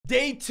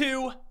Day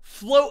 2,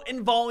 float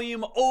and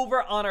volume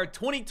over on our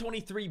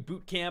 2023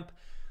 bootcamp.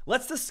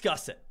 Let's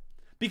discuss it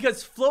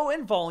because float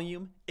and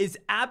volume is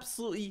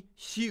absolutely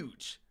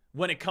huge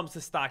when it comes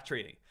to stock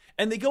trading,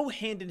 and they go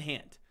hand in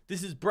hand.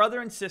 This is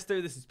brother and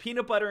sister. This is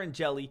peanut butter and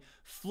jelly.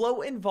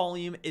 Float and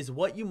volume is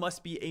what you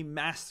must be a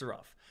master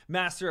of.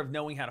 Master of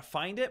knowing how to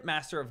find it,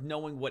 master of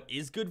knowing what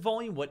is good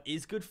volume, what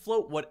is good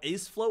float, what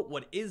is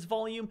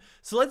volume.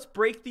 So let's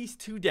break these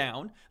two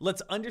down.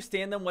 Let's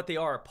understand them, what they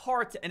are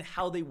apart, and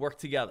how they work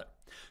together.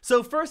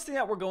 So first thing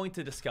that we're going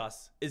to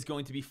discuss is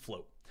going to be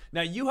float.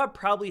 Now you have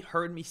probably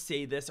heard me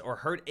say this or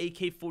heard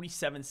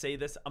AK-47 say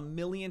this a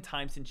million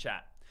times in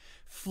chat.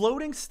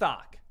 Floating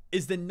stock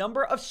is the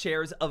number of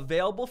shares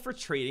available for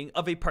trading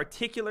of a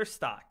particular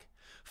stock.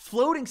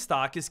 Floating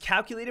stock is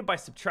calculated by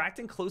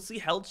subtracting closely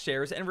held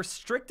shares and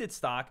restricted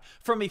stock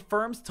from a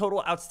firm's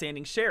total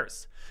outstanding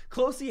shares.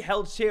 Closely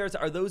held shares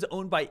are those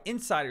owned by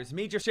insiders,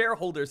 major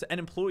shareholders, and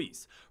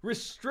employees.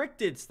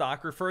 Restricted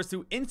stock refers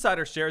to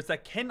insider shares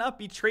that cannot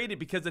be traded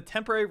because of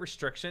temporary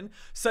restriction,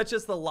 such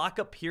as the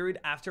lockup period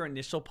after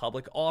initial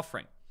public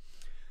offering.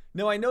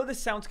 Now, I know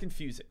this sounds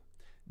confusing.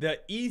 The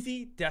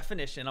easy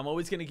definition, I'm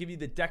always going to give you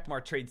the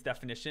Deckmar Trades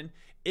definition,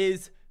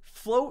 is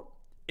float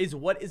is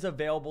what is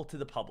available to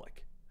the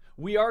public.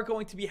 We are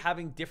going to be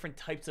having different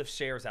types of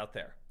shares out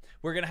there.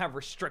 We're going to have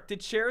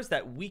restricted shares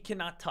that we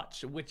cannot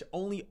touch, which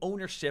only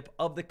ownership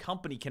of the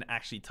company can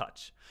actually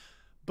touch.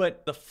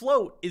 But the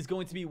float is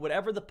going to be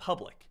whatever the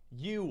public,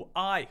 you,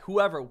 I,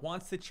 whoever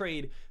wants to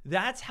trade.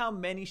 That's how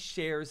many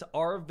shares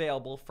are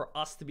available for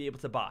us to be able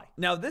to buy.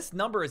 Now, this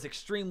number is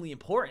extremely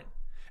important.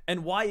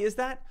 And why is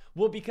that?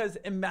 Well, because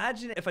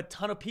imagine if a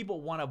ton of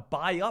people want to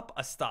buy up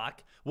a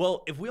stock.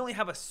 Well, if we only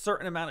have a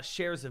certain amount of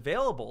shares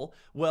available,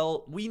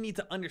 well, we need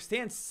to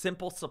understand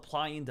simple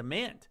supply and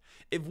demand.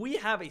 If we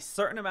have a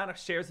certain amount of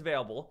shares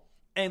available,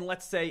 and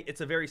let's say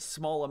it's a very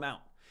small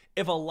amount,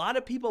 if a lot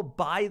of people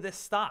buy this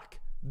stock,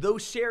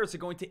 those shares are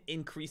going to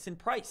increase in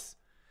price.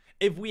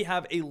 If we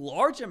have a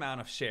large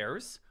amount of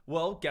shares,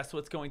 well, guess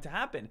what's going to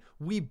happen?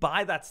 We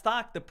buy that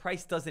stock, the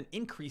price doesn't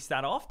increase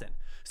that often.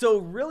 So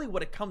really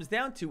what it comes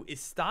down to is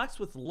stocks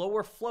with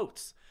lower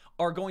floats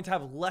are going to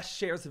have less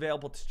shares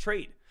available to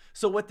trade.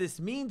 So what this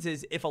means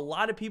is if a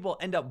lot of people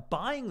end up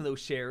buying those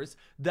shares,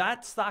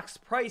 that stock's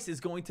price is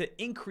going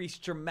to increase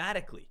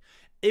dramatically.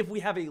 If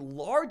we have a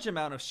large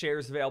amount of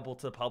shares available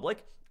to the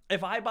public,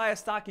 if I buy a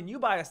stock and you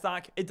buy a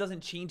stock, it doesn't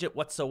change it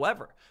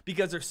whatsoever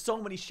because there's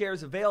so many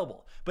shares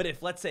available. But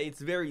if let's say it's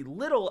very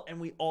little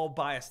and we all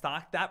buy a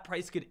stock, that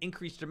price could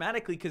increase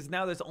dramatically because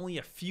now there's only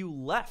a few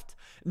left.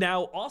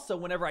 Now, also,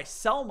 whenever I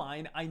sell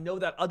mine, I know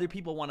that other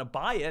people want to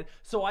buy it,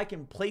 so I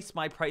can place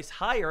my price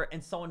higher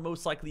and someone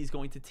most likely is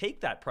going to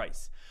take that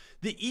price.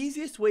 The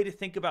easiest way to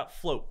think about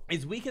float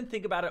is we can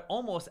think about it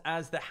almost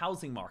as the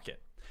housing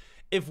market.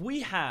 If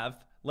we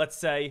have, let's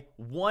say,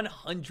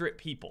 100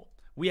 people,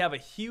 we have a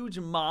huge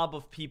mob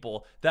of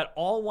people that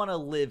all want to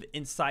live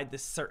inside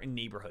this certain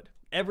neighborhood.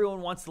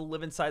 Everyone wants to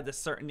live inside this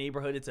certain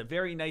neighborhood. It's a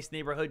very nice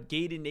neighborhood,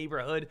 gated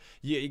neighborhood.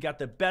 You got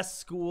the best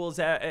schools,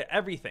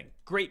 everything.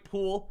 Great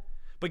pool.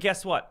 But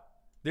guess what?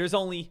 There's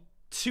only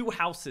 2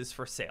 houses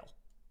for sale.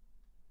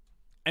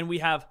 And we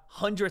have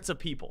hundreds of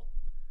people.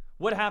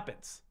 What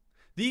happens?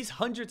 These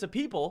hundreds of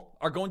people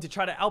are going to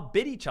try to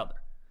outbid each other.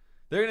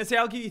 They're going to say,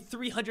 I'll give you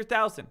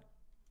 300,000.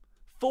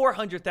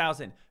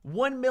 400,000,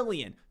 1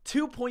 million,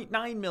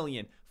 2.9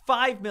 million,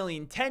 5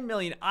 million, 10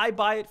 million. I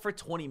buy it for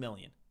 20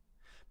 million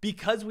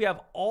because we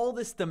have all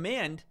this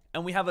demand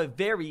and we have a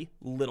very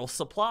little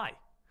supply.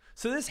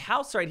 So this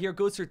house right here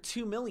goes for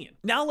 2 million.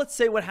 Now let's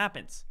say what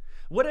happens.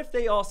 What if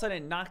they all of a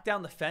sudden knock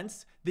down the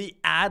fence? They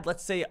add,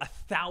 let's say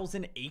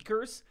 1,000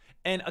 acres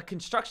and a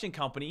construction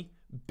company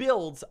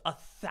builds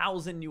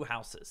 1,000 new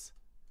houses.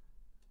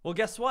 Well,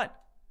 guess what?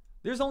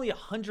 There's only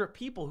 100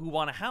 people who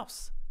want a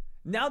house.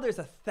 Now there's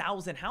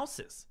 1,000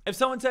 houses. If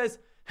someone says,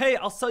 hey,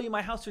 I'll sell you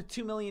my house for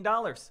 $2 million.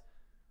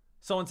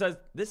 Someone says,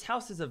 this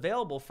house is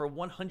available for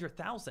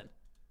 100,000.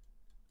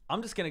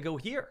 I'm just going to go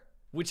here,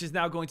 which is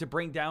now going to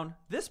bring down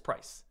this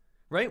price,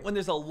 right? When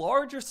there's a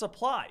larger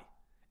supply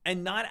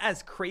and not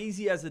as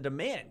crazy as the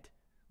demand,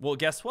 well,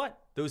 guess what?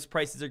 Those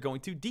prices are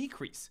going to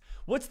decrease.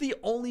 What's the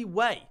only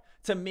way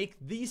to make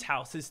these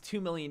houses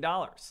 $2 million?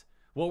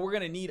 Well, we're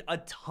going to need a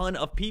ton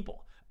of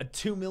people.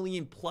 2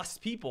 million plus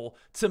people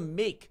to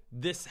make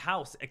this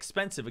house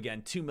expensive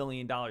again, $2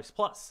 million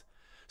plus.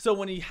 So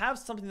when you have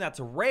something that's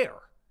rare,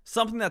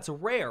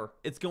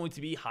 it's going to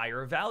be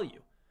higher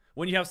value.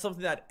 When you have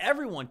something that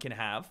everyone can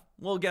have,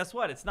 well, guess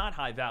what? It's not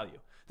high value.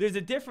 There's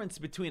a difference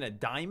between a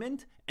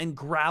diamond and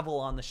gravel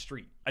on the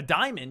street. A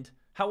diamond,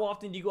 how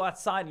often do you go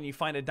outside and you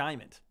find a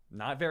diamond?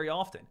 Not very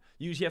often.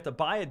 You usually have to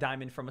buy a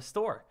diamond from a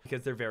store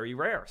because they're very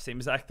rare. Same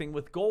exact thing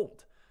with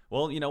gold.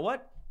 Well, you know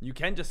what? You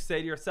can just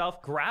say to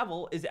yourself,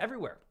 gravel is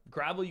everywhere.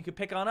 Gravel you could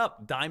pick on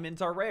up. Diamonds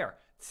are rare.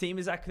 Same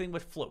exact thing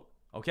with float.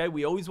 Okay,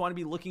 we always want to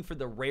be looking for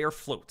the rare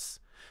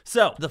floats.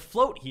 So the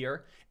float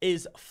here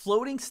is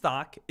floating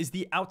stock is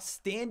the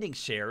outstanding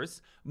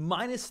shares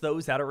minus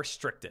those that are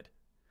restricted.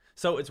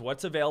 So it's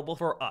what's available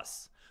for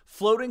us.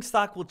 Floating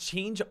stock will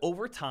change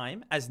over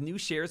time as new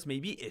shares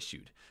may be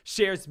issued.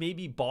 Shares may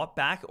be bought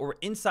back or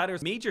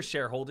insiders, major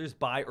shareholders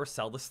buy or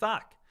sell the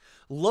stock.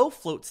 Low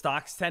float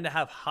stocks tend to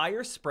have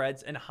higher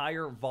spreads and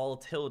higher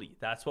volatility.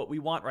 That's what we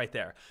want right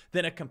there,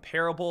 than a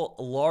comparable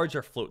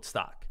larger float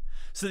stock.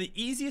 So the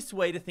easiest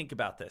way to think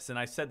about this, and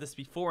I've said this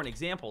before in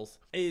examples,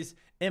 is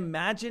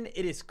imagine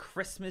it is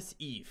Christmas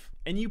Eve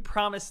and you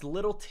promised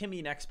little Timmy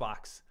an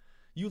Xbox.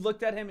 You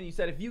looked at him and you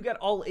said, if you get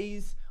all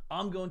A's,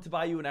 I'm going to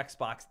buy you an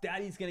Xbox.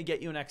 Daddy's going to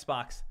get you an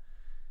Xbox.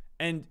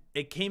 And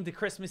it came to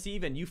Christmas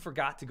Eve and you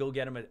forgot to go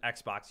get him an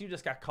Xbox. You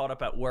just got caught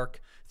up at work,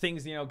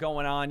 things,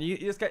 going on. You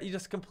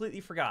just completely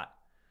forgot.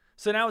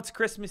 So now it's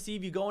Christmas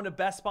Eve. You go into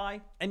Best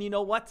Buy and you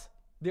know what?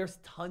 There's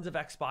tons of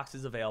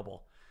Xboxes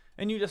available.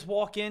 And you just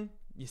walk in,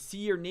 you see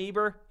your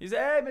neighbor. You say,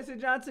 hey, Mr.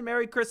 Johnson,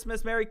 Merry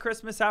Christmas. Merry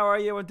Christmas. How are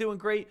you? I'm doing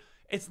great.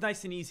 It's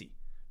nice and easy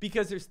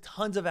because there's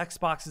tons of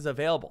Xboxes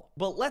available.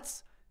 But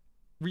let's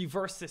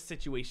reverse this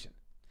situation.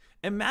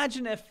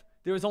 Imagine if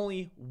there was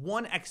only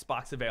one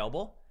Xbox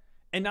available,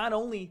 and not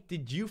only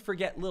did you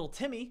forget little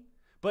Timmy,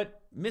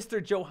 but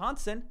Mr.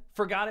 Johansson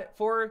forgot it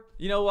for,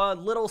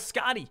 little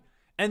Scotty.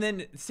 And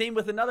then same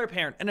with another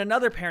parent and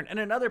another parent and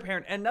another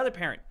parent and another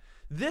parent.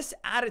 This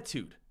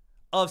attitude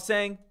of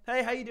saying,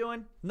 hey, how you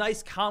doing?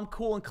 Nice, calm,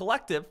 cool, and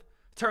collective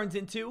turns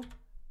into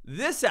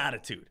this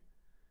attitude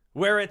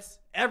where it's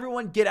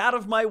everyone get out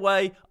of my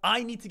way.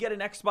 I need to get an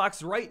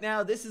Xbox right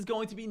now. This is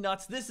going to be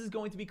nuts. This is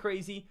going to be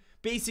crazy.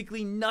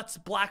 Basically nuts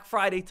Black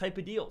Friday type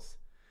of deals.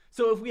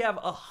 So if we have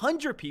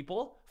 100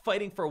 people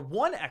fighting for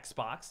one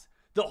Xbox,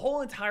 the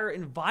whole entire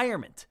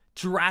environment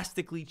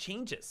drastically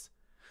changes.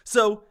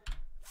 So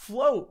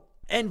flow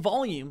and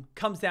volume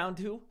comes down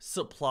to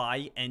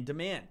supply and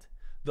demand.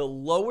 The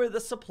lower the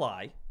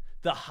supply,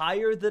 the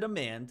higher the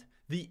demand,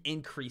 the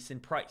increase in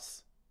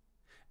price.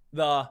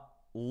 The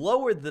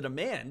lower the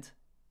demand,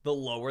 the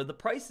lower the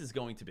price is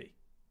going to be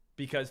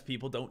because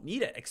people don't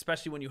need it,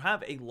 especially when you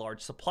have a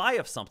large supply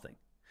of something.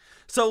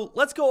 So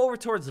let's go over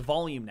towards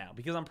volume now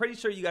because I'm pretty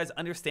sure you guys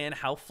understand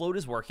how float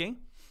is working.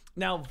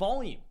 Now,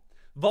 volume.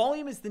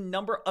 Volume is the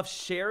number of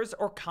shares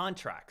or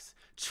contracts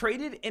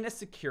traded in a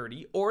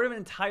security or in an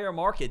entire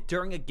market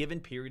during a given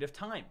period of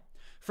time.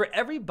 For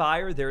every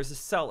buyer, there is a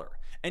seller,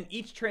 and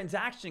each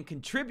transaction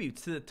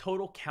contributes to the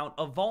total count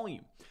of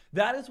volume.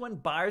 That is when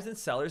buyers and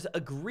sellers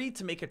agree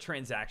to make a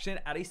transaction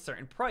at a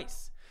certain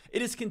price.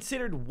 It is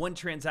considered one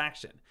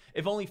transaction.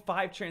 If only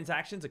 5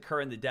 transactions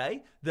occur in the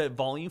day, the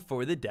volume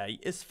for the day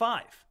is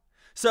 5.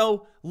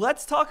 So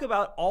let's talk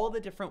about all the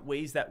different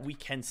ways that we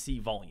can see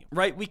volume,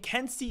 right? We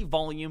can see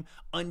volume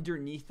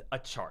underneath a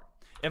chart.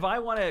 If I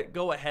want to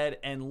go ahead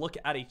and look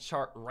at a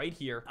chart right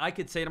here, I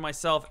could say to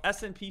myself,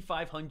 S&P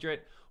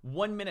 500,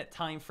 1 minute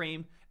time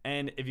frame.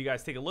 And if you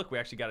guys take a look, we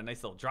actually got a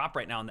nice little drop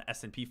right now in the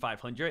S&P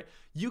 500.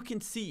 You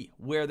can see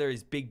where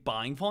there's big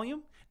buying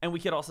volume, and we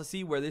could also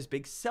see where there's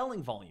big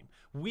selling volume.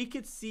 We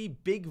could see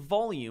big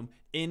volume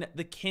in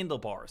the candle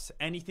bars.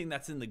 Anything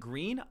that's in the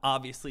green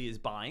obviously is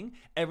buying.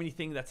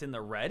 Everything that's in the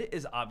red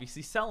is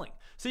obviously selling.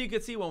 So you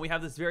can see when we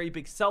have this very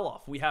big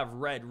sell-off, we have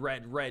red,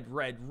 red, red,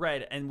 red,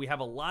 red, and we have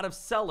a lot of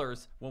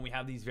sellers when we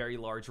have these very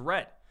large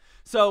red.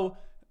 So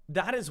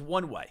that is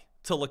one way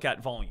to look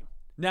at volume.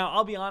 Now,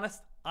 I'll be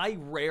honest, I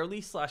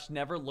rarely /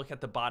 never look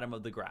at the bottom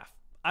of the graph.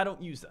 I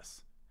don't use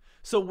this.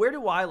 So where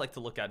do I like to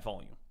look at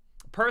volume?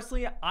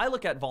 Personally, I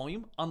look at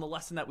volume on the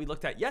lesson that we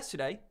looked at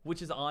yesterday, which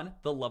is on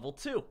the level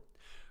 2.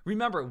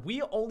 Remember,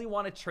 we only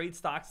want to trade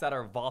stocks that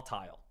are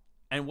volatile.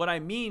 And what I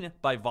mean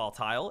by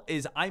volatile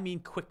is I mean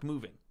quick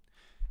moving.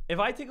 If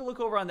I take a look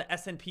over on the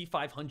S&P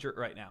 500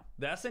 right now,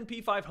 the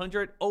S&P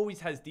 500 always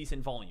has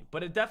decent volume,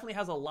 but it definitely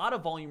has a lot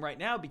of volume right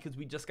now because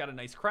we just got a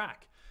nice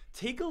crack.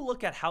 Take a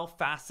look at how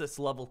fast this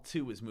level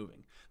 2 is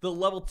moving. The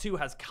level 2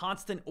 has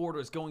constant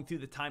orders going through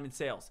the time and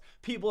sales.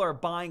 People are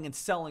buying and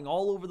selling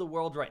all over the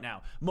world right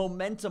now.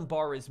 Momentum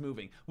bar is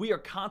moving. We are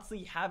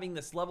constantly having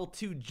this level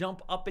 2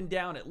 jump up and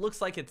down. It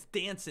looks like it's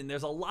dancing.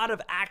 There's a lot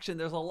of action.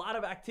 There's a lot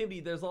of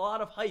activity. There's a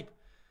lot of hype.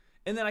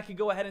 And then I could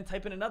go ahead and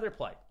type in another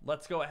play.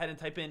 Let's go ahead and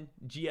type in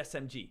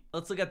GSMG.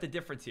 Let's look at the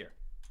difference here.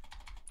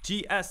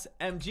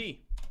 GSMG.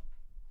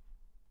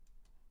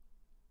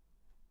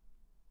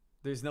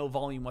 There's no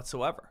volume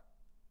whatsoever.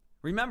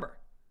 Remember,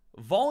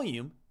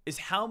 volume is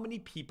how many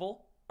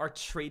people are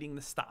trading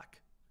the stock.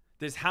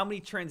 There's how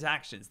many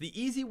transactions.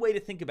 The easy way to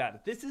think about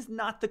it, this is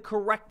not the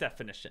correct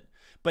definition,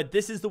 but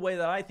this is the way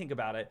that I think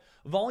about it.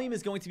 Volume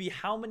is going to be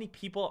how many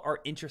people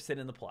are interested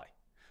in the play.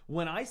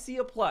 When I see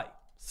a play,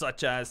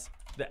 such as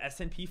the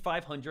S&P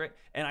 500,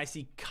 and I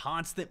see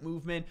constant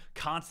movement,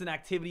 constant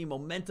activity,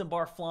 momentum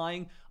bar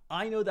flying,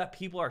 I know that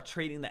people are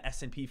trading the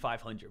S&P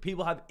 500.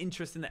 People have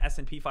interest in the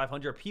S&P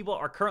 500. People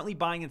are currently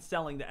buying and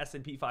selling the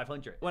S&P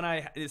 500. When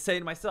I say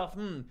to myself,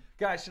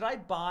 guys, should I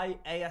buy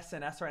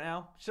ASNS right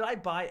now? Should I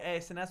buy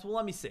ASNS? Well,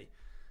 let me see.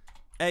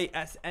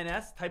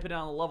 ASNS, type it in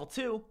on the level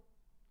 2.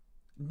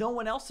 No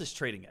one else is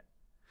trading it.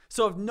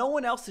 So if no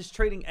one else is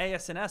trading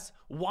ASNS,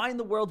 why in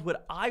the world would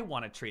I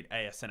want to trade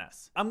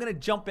ASNS? I'm going to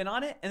jump in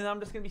on it, and then I'm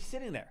just going to be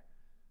sitting there.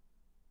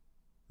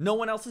 No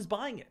one else is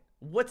buying it.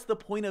 what's the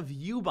point of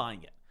you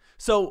buying it?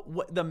 So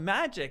what the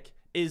magic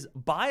is,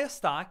 buy a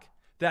stock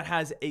that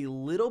has a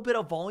little bit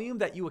of volume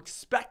that you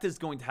expect is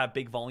going to have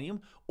big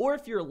volume, or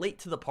if you're late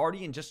to the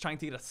party and just trying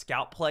to get a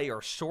scalp play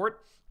or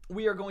short,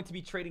 we are going to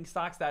be trading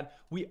stocks that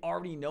we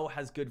already know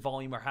has good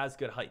volume or has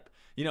good hype.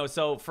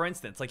 So for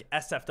instance, like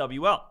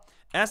SFWL.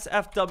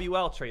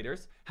 SFWL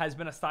traders has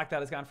been a stock that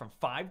has gone from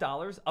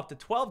 $5 up to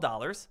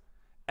 $12.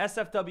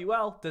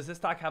 SFWL, does this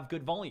stock have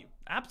good volume?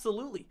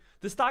 Absolutely.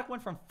 The stock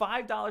went from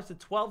 $5 to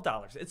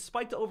 $12. It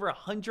spiked to over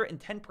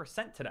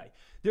 110% today.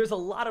 There's a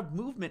lot of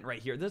movement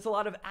right here. There's a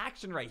lot of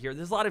action right here.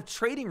 There's a lot of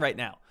trading right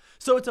now.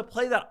 So it's a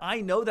play that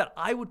I know that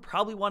I would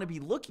probably want to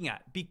be looking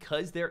at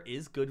because there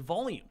is good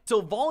volume.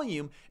 So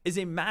volume is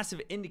a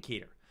massive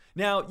indicator.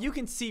 Now you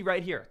can see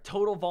right here,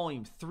 total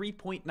volume,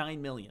 3.9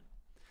 million.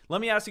 Let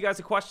me ask you guys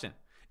a question.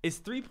 Is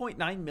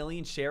 3.9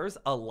 million shares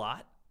a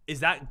lot?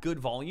 Is that good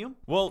volume?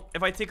 Well,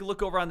 if I take a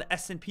look over on the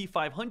S&P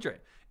 500,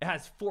 it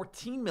has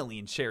 14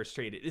 million shares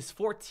traded. Is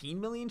 14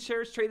 million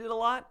shares traded a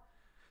lot?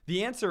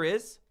 The answer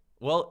is,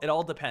 well, it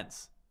all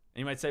depends.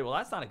 And you might say, well,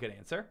 that's not a good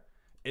answer.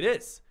 It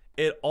is.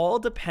 It all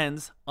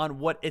depends on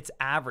what its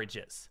average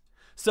is.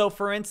 So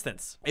for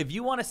instance, if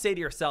you want to say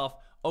to yourself,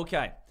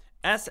 okay,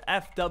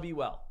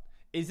 SFWL,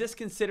 is this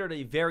considered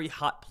a very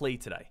hot play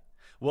today?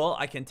 Well,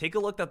 I can take a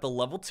look that the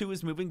level 2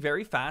 is moving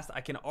very fast.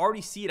 I can already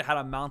see it had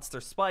a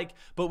monster spike,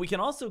 but we can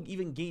also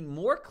even gain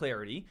more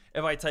clarity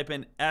if I type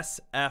in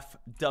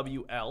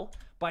SFWL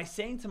by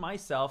saying to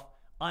myself,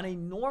 on a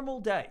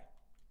normal day,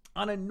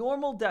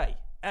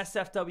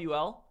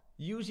 SFWL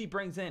usually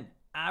brings in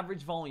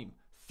average volume,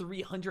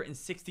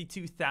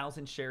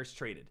 362,000 shares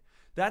traded.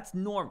 That's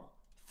normal,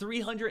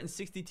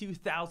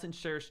 362,000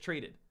 shares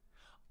traded.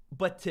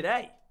 But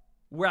today,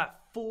 we're at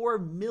 4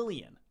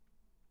 million.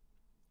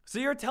 So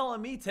you're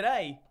telling me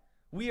today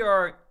we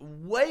are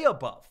way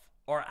above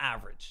our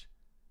average.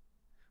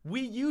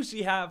 We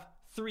usually have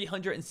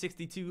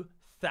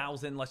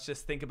 362,000, let's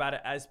just think about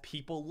it, as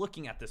people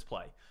looking at this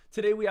play.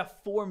 Today we have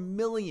 4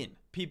 million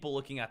people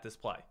looking at this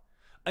play.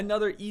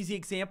 Another easy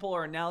example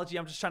or analogy,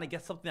 I'm just trying to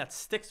get something that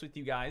sticks with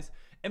you guys.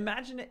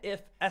 Imagine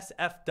if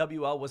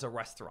SFWL was a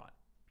restaurant,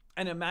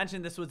 and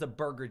imagine this was a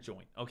burger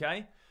joint,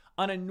 okay?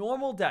 On a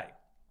normal day,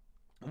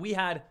 we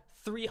had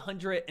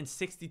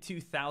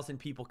 362,000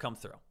 people come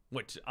through,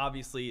 which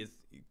obviously is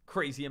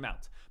crazy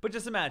amount. But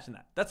just imagine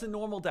that. That's a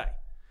normal day.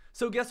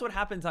 So guess what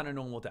happens on a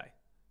normal day?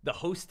 The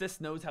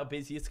hostess knows how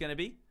busy it's going to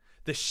be.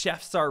 The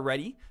chefs are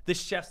ready. The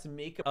chefs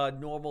make a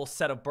normal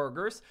set of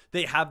burgers.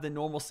 They have the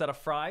normal set of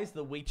fries.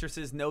 The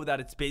waitresses know that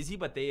it's busy,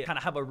 but they kind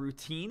of have a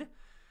routine.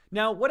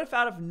 Now, what if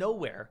out of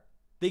nowhere,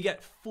 they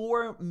get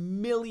 4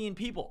 million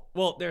people?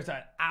 Well, there's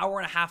an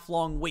hour-and-a-half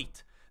long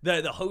wait.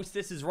 The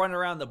hostess is running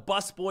around. The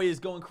busboy is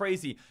going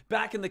crazy.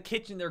 Back in the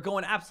kitchen, they're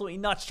going absolutely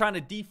nuts, trying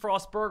to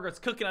defrost burgers,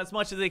 cooking as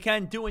much as they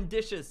can, doing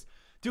dishes,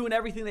 doing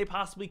everything they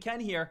possibly can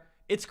here.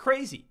 It's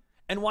crazy.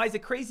 And why is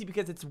it crazy?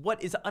 Because it's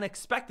what is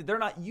unexpected. They're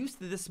not used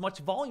to this much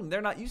volume.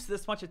 They're not used to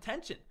this much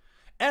attention.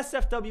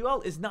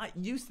 SFWL is not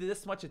used to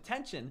this much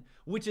attention,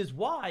 which is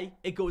why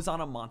it goes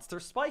on a monster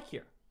spike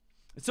here.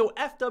 So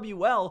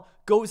FWL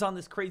goes on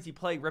this crazy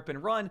play, rip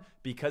and run,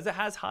 because it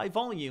has high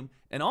volume.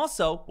 And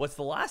also, what's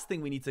the last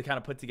thing we need to kind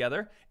of put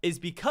together is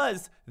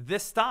because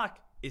this stock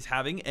is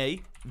having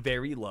a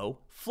very low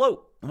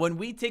float. When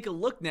we take a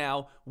look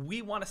now,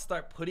 we want to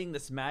start putting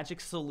this magic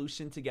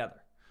solution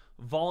together.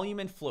 Volume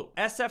and float.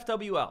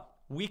 SFWL,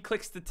 we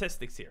click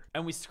statistics here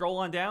and we scroll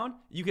on down.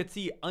 You can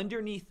see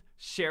underneath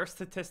share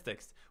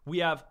statistics, we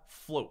have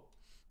float.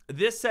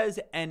 This says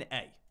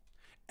NA.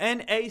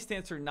 NA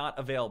stands for not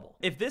available.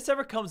 If this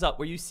ever comes up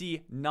where you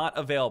see not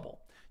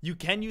available, you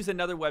can use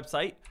another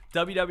website,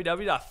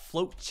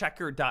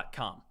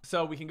 www.floatchecker.com.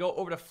 So we can go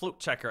over to Float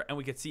Checker and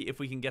we can see if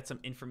we can get some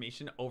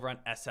information over on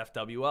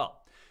SFWL.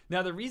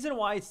 Now, the reason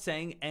why it's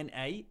saying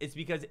NA is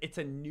because it's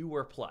a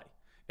newer play.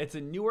 It's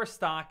a newer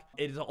stock.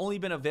 It has only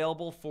been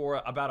available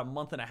for about a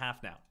month and a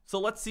half now. So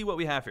let's see what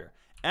we have here.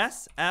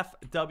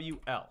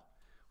 SFWL.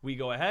 We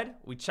go ahead,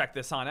 we check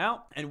this on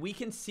out, and we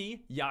can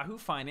see Yahoo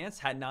Finance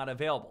had not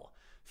available.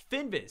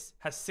 Finviz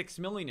has 6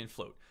 million in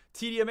float.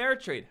 TD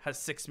Ameritrade has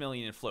 6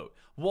 million in float.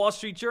 Wall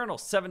Street Journal,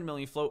 7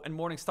 million float, and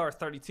Morningstar,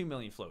 32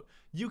 million float.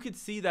 You could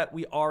see that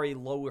we are a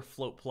lower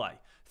float play.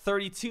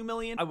 32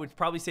 million, I would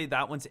probably say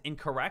that one's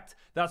incorrect.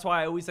 That's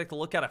why I always like to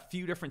look at a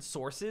few different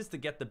sources to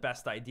get the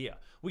best idea.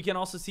 We can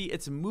also see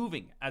it's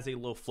moving as a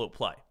low float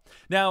play.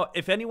 Now,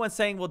 if anyone's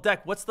saying, well,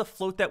 Deck, what's the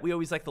float that we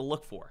always like to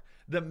look for?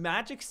 The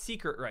magic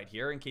secret right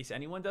here, in case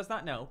anyone does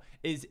not know,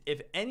 is if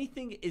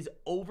anything is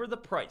over the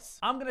price,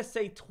 I'm going to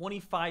say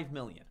 25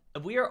 million.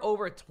 If we are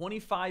over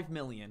 25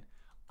 million,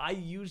 I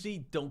usually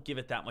don't give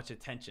it that much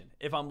attention.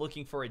 If I'm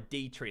looking for a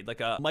day trade,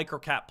 like a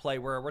microcap play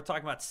where we're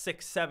talking about $6,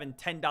 $7,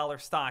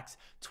 $10 stocks,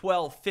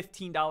 $12,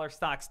 $15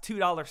 stocks,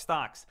 $2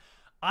 stocks,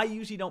 I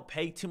usually don't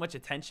pay too much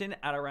attention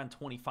at around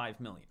 25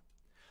 million.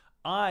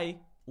 I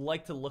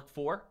like to look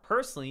for,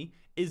 personally,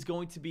 is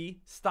going to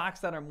be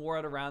stocks that are more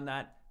at around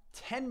that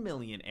 10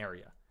 million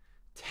area.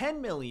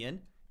 10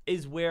 million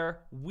is where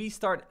we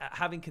start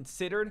having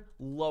considered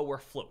lower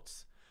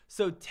floats.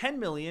 So 10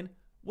 million,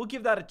 we'll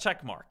give that a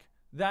check mark.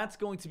 That's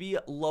going to be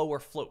lower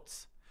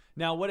floats.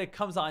 Now, what it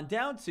comes on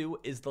down to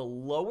is the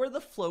lower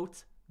the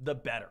float, the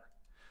better.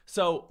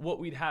 So what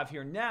we'd have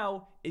here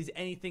now is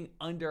anything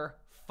under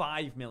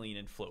 5 million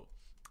in float.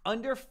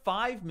 Under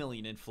 5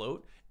 million in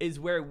float is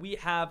where we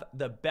have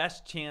the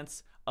best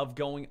chance of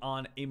going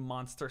on a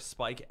monster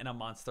spike and a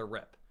monster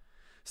rip.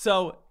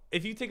 So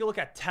if you take a look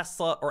at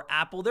Tesla or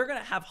Apple, they're going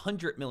to have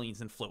 100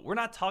 millions in float. We're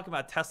not talking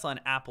about Tesla and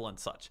Apple and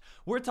such.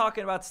 We're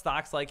talking about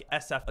stocks like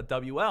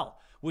SFWL,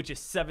 which is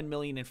 7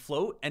 million in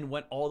float and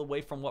went all the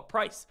way from what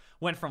price?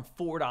 Went from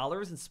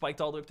 $4 and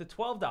spiked all the way up to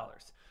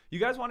 $12. You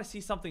guys want to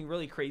see something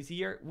really crazy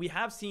here? We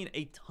have seen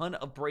a ton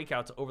of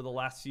breakouts over the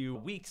last few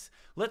weeks.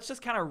 Let's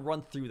just kind of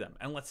run through them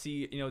and let's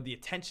see, the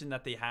attention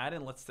that they had,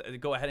 and let's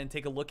go ahead and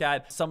take a look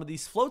at some of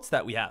these floats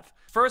that we have.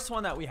 First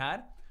one that we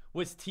had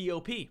was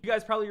TOP. You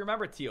guys probably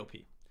remember TOP.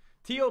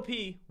 TOP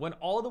went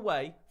all the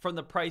way from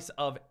the price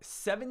of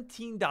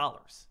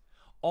 $17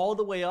 all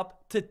the way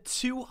up to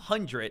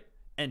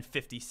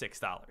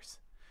 $256.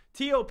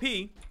 TOP,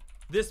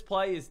 this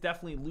play is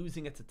definitely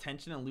losing its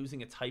attention and losing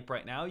its hype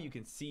right now. You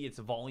can see its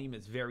volume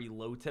is very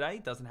low today.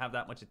 It doesn't have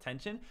that much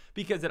attention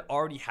because it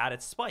already had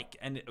its spike.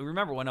 And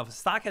remember, when a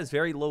stock has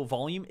very low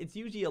volume, it's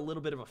usually a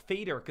little bit of a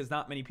fader because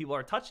not many people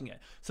are touching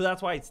it. So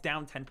that's why it's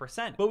down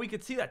 10%. But we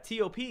could see that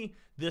TOP,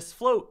 this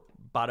float,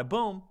 bada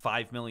boom,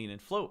 5 million in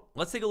float.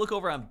 Let's take a look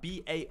over on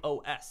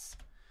BAOS.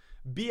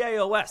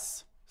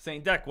 BAOS,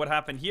 saying, Deck, what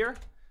happened here?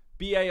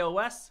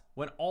 BAOS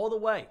went all the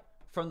way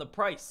from the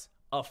price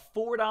of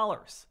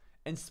 $4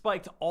 and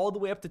spiked all the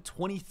way up to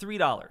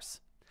 $23.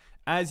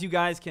 As you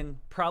guys can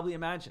probably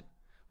imagine,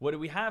 what do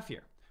we have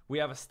here? We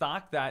have a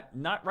stock that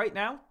not right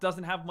now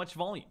doesn't have much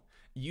volume.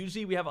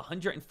 Usually we have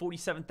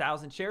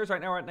 147,000 shares.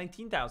 Right now we're at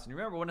 19,000.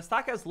 Remember, when a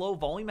stock has low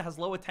volume, it has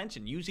low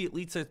attention. Usually it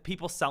leads to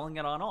people selling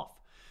it on off.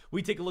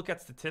 We take a look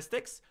at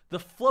statistics. The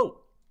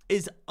float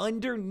is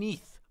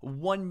underneath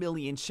 1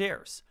 million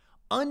shares.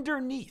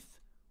 Underneath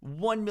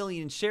 1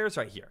 million shares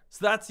right here.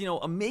 So that's,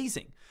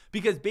 amazing.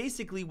 Because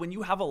basically when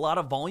you have a lot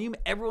of volume,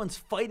 everyone's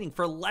fighting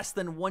for less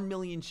than 1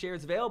 million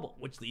shares available,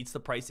 which leads to the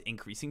price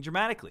increasing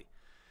dramatically.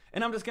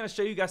 And I'm just going to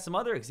show you guys some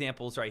other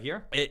examples right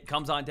here. It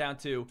comes on down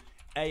to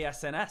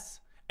ASNS.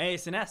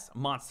 ASNS,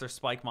 monster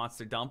spike,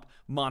 monster dump,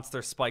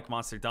 monster spike,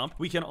 monster dump.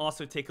 We can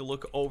also take a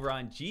look over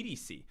on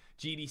GDC.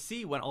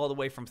 GDC went all the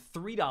way from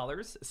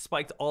 $3,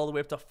 spiked all the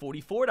way up to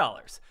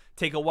 $44.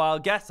 Take a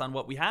wild guess on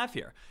what we have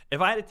here. If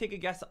I had to take a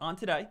guess on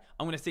today,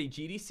 I'm going to say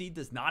GDC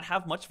does not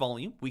have much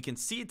volume. We can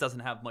see it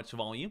doesn't have much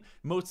volume.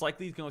 Most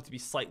likely it's going to be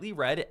slightly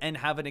red and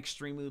have an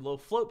extremely low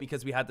float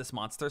because we had this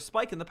monster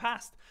spike in the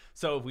past.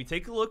 So if we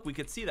take a look, we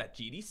could see that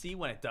GDC,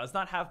 when it does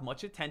not have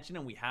much attention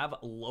and we have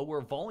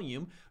lower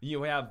volume,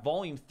 you have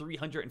volume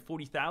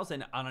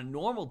 340,000. On a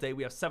normal day,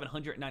 we have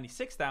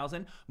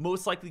 796,000,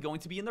 most likely going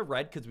to be in the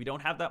red because we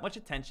don't have that much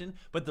attention.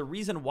 But the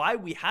reason why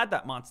we had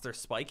that monster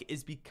spike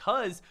is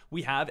because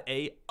we have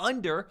a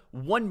under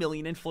 1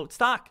 million in float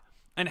stock.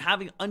 And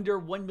having under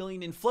 1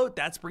 million in float,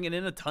 that's bringing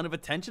in a ton of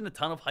attention, a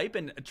ton of hype,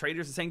 and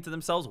traders are saying to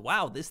themselves,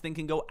 wow, this thing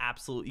can go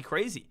absolutely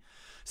crazy.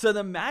 So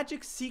the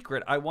magic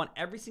secret I want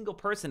every single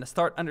person to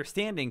start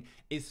understanding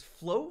is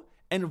float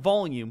and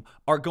volume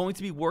are going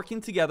to be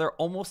working together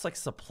almost like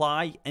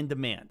supply and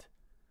demand.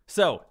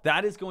 So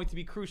that is going to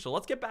be crucial.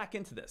 Let's get back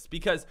into this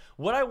because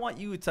what I want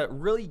you to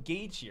really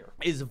gauge here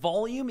is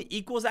volume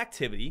equals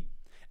activity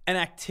and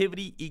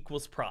activity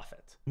equals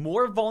profit.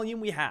 More volume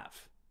we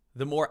have,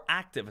 the more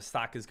active a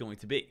stock is going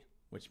to be,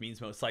 which means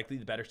most likely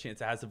the better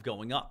chance it has of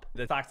going up.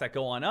 The stocks that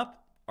go on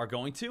up are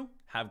going to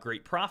have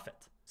great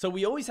profit. So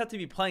we always have to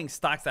be playing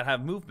stocks that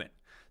have movement.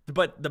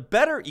 But the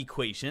better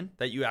equation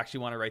that you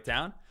actually want to write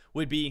down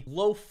would be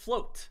low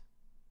float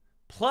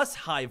plus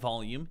high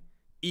volume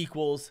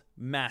equals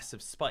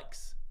massive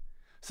spikes.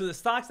 So the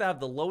stocks that have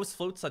the lowest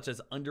float, such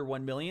as under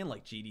 1 million,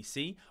 like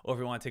GDC, or if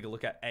you want to take a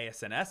look at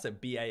ASNS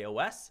and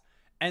BAOS,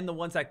 and the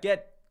ones that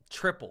get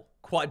triple,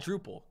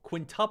 quadruple,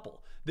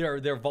 quintuple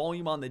their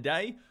volume on the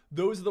day,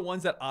 those are the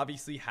ones that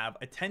obviously have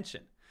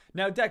attention.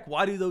 Now, Deck,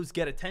 why do those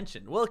get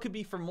attention? Well, it could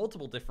be for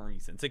multiple different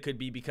reasons. It could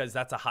be because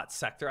that's a hot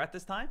sector at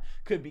this time.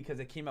 Could be because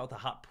it came out with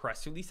a hot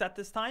press release at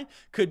this time.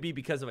 Could be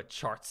because of a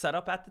chart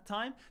setup at the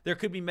time. There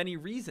could be many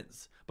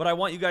reasons, but I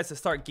want you guys to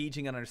start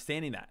gauging and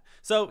understanding that.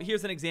 So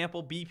here's an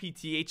example.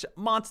 BPTH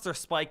monster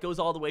spike goes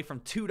all the way from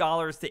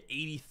 $2 to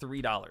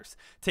 $83.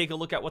 Take a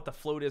look at what the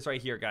float is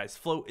right here, guys.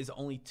 Float is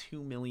only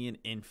 2 million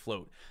in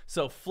float.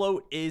 So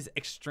float is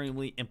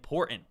extremely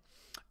important.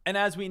 And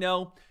as we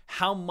know,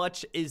 how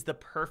much is the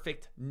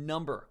perfect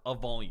number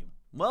of volume?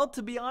 Well,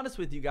 to be honest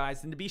with you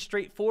guys, and to be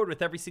straightforward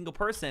with every single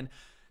person,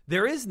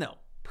 there is no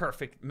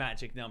perfect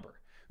magic number.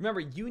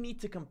 Remember, you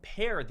need to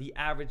compare the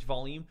average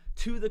volume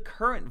to the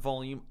current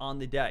volume on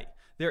the day.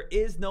 There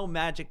is no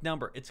magic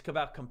number. It's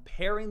about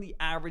comparing the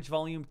average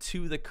volume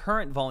to the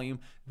current volume.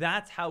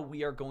 That's how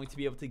we are going to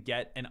be able to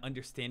get an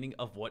understanding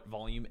of what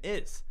volume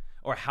is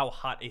or how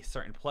hot a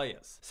certain play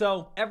is.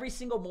 So every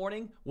single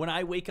morning when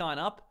I wake on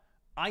up,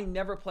 I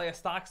never play a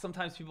stock.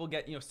 Sometimes people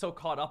get, so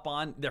caught up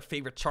on their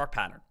favorite chart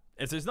pattern.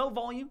 If there's no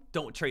volume,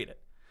 don't trade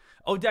it.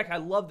 Oh, Deck, I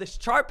love this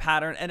chart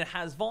pattern and it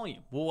has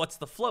volume. Well, what's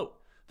the float?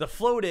 The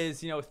float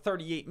is,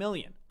 38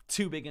 million.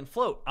 Too big in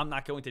float. I'm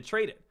not going to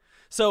trade it.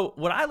 So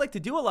what I like to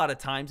do a lot of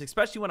times,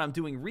 especially when I'm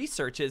doing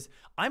research, is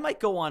I might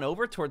go on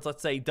over towards,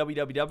 let's say,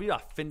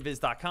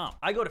 www.finviz.com.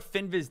 I go to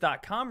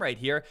finviz.com right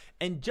here,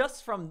 and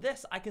just from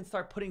this, I can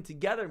start putting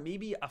together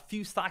maybe a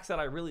few stocks that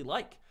I really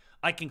like.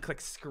 I can click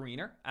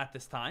screener at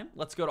this time.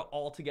 Let's go to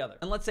all together.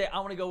 And let's say I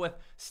want to go with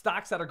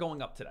stocks that are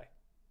going up today.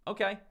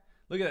 Okay,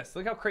 look at this.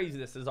 Look how crazy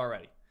this is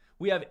already.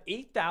 We have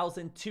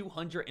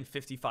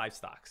 8,255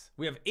 stocks.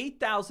 We have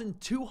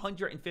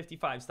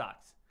 8,255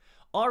 stocks.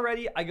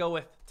 Already, I go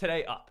with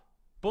today up.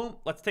 Boom,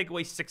 let's take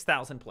away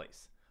 6,000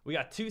 plays. We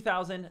got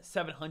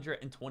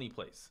 2,720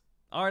 plays.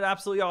 All right,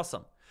 absolutely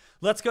awesome.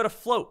 Let's go to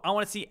float. I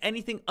want to see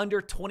anything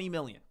under 20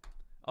 million.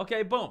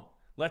 Okay, boom.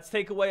 Let's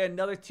take away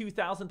another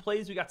 2,000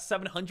 plays. We got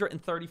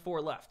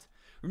 734 left.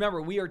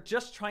 Remember, we are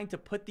just trying to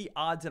put the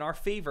odds in our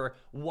favor.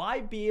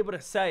 Why be able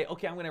to say,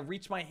 okay, I'm going to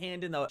reach my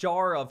hand in the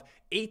jar of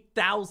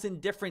 8,000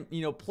 different,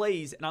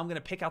 plays, and I'm going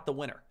to pick out the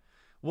winner?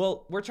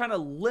 Well, we're trying to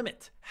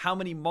limit how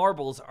many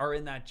marbles are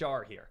in that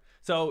jar here.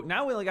 So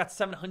now we only got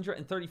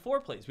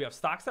 734 plays. We have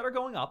stocks that are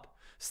going up,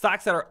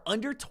 stocks that are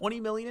under 20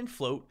 million in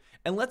float,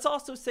 and let's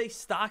also say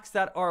stocks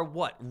that are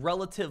what?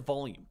 Relative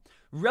volume.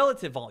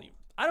 Relative volume.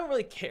 I don't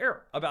really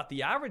care about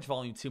the average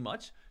volume too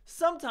much.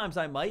 Sometimes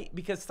I might,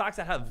 because stocks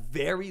that have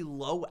very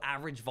low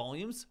average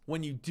volumes,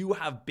 when you do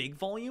have big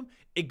volume,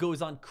 it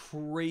goes on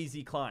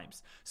crazy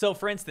climbs. So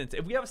for instance,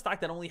 if we have a stock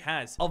that only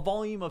has a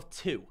volume of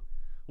 2,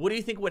 what do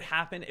you think would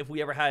happen if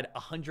we ever had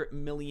 100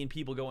 million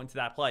people go into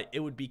that play? It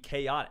would be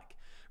chaotic,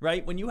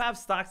 right? When you have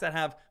stocks that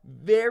have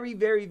very,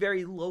 very,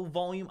 very low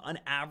volume on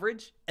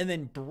average and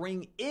then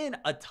bring in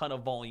a ton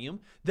of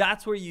volume,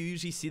 that's where you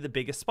usually see the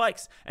biggest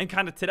spikes. And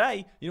kind of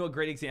today, a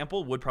great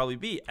example would probably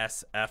be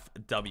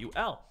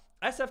SFWL.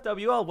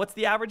 SFWL, what's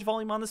the average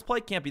volume on this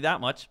play? Can't be that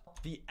much.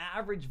 The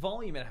average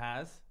volume it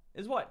has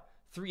is what?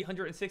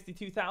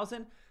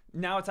 362,000.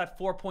 Now it's at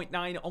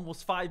 4.9,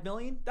 almost 5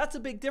 million. That's a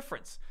big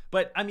difference.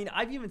 But I mean,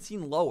 I've even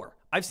seen lower.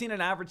 I've seen an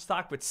average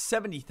stock with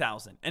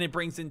 70,000 and it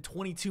brings in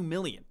 22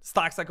 million.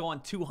 Stocks that go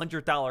on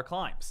 $200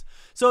 climbs.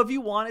 So if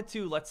you wanted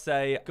to, let's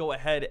say, go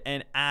ahead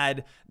and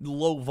add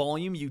low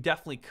volume, you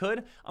definitely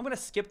could. I'm going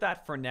to skip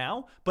that for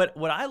now. But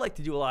what I like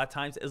to do a lot of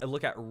times is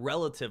look at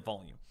relative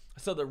volume.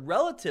 So the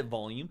relative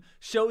volume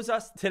shows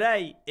us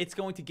today, it's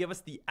going to give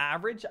us the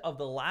average of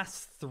the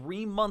last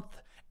 3 months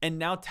and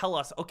now tell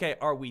us, okay,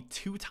 are we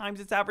 2 times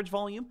its average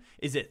volume?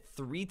 Is it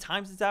 3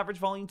 times its average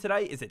volume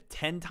today? Is it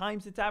 10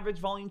 times its average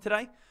volume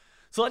today?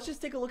 So let's just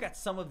take a look at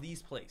some of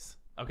these plays.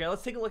 Okay,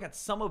 let's take a look at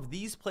some of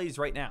these plays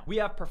right now. We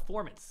have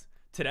performance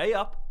today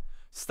up,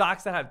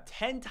 stocks that have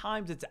 10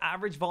 times its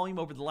average volume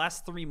over the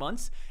last 3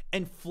 months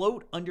and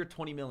float under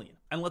 20 million.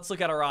 And let's look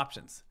at our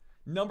options.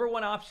 Number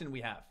 1 option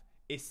we have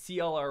is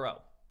CLRO.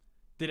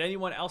 Did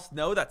anyone else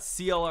know that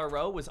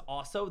CLRO was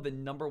also the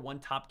number 1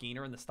 top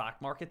gainer in the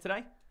stock market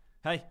today?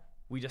 Hey,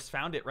 we just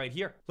found it right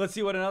here. Let's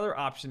see what another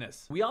option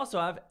is. We also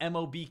have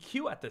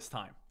MOBQ at this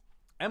time.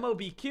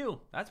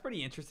 MOBQ, that's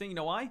pretty interesting. You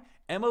know why?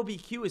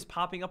 MOBQ is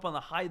popping up on the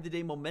high of the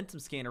day momentum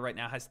scanner right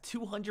now, has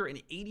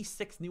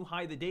 286 new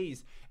high of the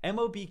days.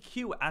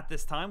 MOBQ at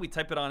this time, we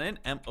type it on in,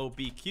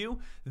 MOBQ.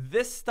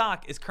 This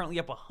stock is currently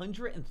up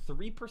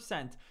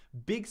 103%.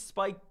 Big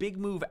spike, big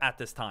move at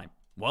this time.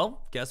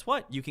 Well, guess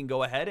what? You can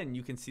go ahead and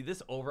you can see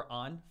this over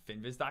on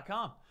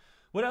finviz.com.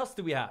 What else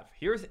do we have?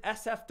 Here's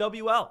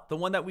SFWL, the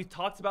one that we've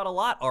talked about a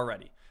lot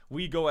already.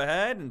 We go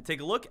ahead and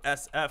take a look,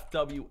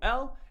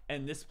 SFWL,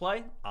 and this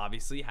play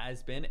obviously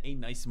has been a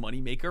nice money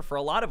maker for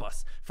a lot of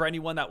us. For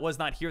anyone that was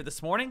not here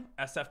this morning,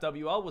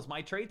 SFWL was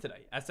my trade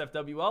today.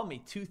 SFWL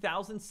made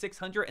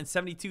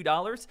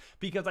 $2,672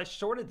 because I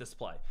shorted this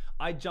play.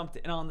 I jumped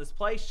in on this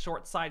play,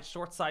 short side,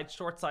 short side,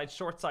 short side,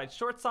 short side,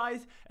 short side,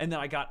 and then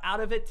I got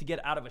out of it. To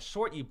get out of a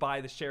short, you buy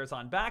the shares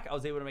on back. I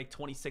was able to make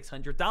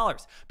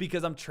 $2,600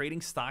 because I'm trading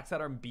stocks that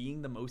are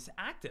being the most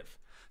active.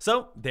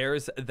 So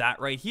there's that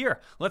right here.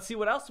 Let's see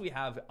what else we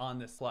have on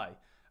this slide.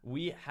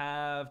 We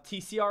have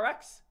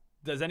TCRX.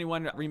 Does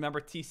anyone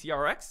remember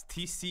TCRX?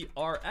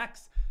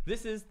 TCRX.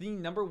 This is the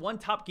number 1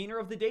 top gainer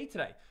of the day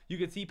today. You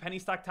can see penny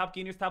stock top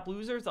gainers, top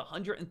losers,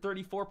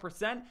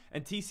 134%,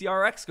 and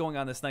TCRX going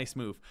on this nice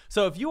move.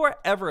 So if you are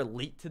ever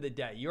late to the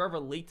day, you're ever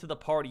late to the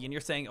party, and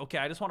you're saying, okay,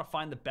 I just want to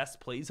find the best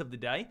plays of the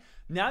day,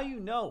 now you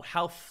know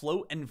how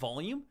float and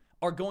volume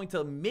are going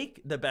to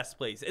make the best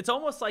plays. It's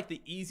almost like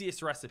the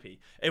easiest recipe.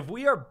 If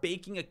we are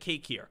baking a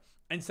cake here,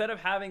 instead of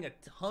having a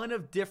ton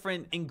of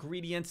different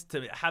ingredients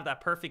to have that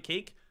perfect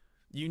cake,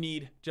 you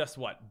need just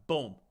what?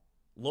 Boom.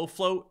 Low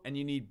float, and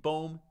you need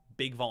boom,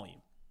 big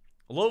volume.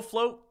 Low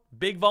float,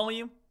 big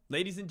volume.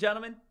 Ladies and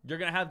gentlemen, you're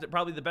going to have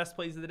probably the best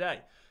plays of the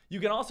day. You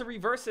can also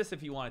reverse this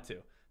if you wanted to.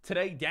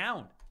 Today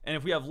down. And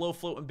if we have low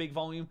float and big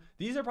volume,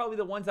 these are probably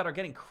the ones that are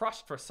getting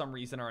crushed for some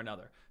reason or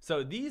another.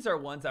 So these are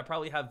ones that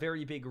probably have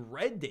very big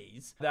red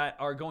days that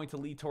are going to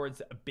lead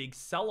towards big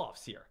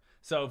sell-offs here.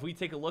 So if we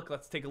take a look,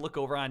 let's take a look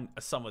over on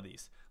some of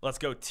these. Let's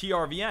go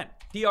TRVN.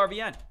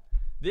 TRVN.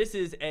 This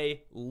is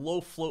a low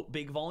float,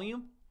 big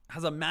volume,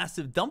 has a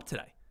massive dump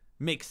today.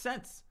 Makes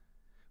sense.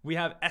 We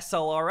have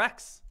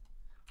SLRX.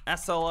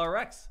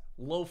 SLRX,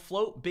 low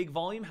float, big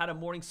volume, had a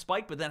morning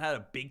spike, but then had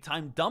a big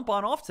time dump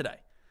on off today.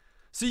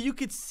 So you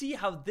could see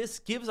how this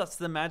gives us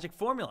the magic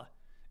formula.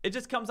 It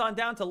just comes on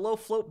down to low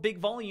float, big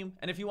volume.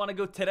 And if you want to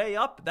go today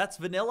up, that's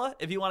vanilla.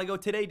 If you want to go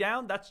today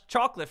down, that's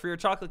chocolate for your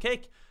chocolate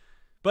cake.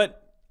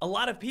 But a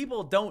lot of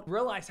people don't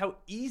realize how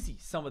easy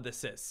some of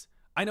this is.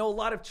 I know a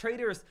lot of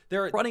traders,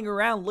 they're running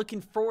around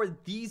looking for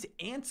these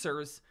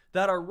answers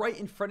that are right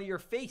in front of your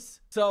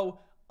face. So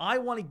I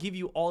want to give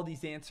you all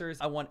these answers.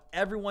 I want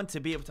everyone to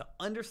be able to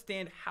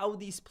understand how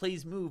these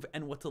plays move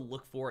and what to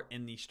look for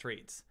in these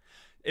trades.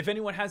 If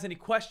anyone has any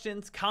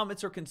questions,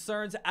 comments, or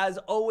concerns, as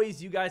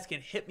always, you guys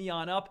can hit me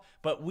on up.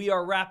 But we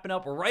are wrapping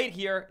up right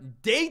here,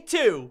 day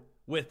 2,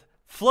 with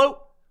float,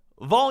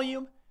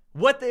 volume,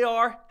 what they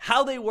are,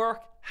 how they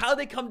work, how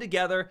they come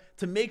together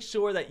to make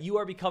sure that you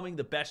are becoming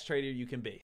the best trader you can be.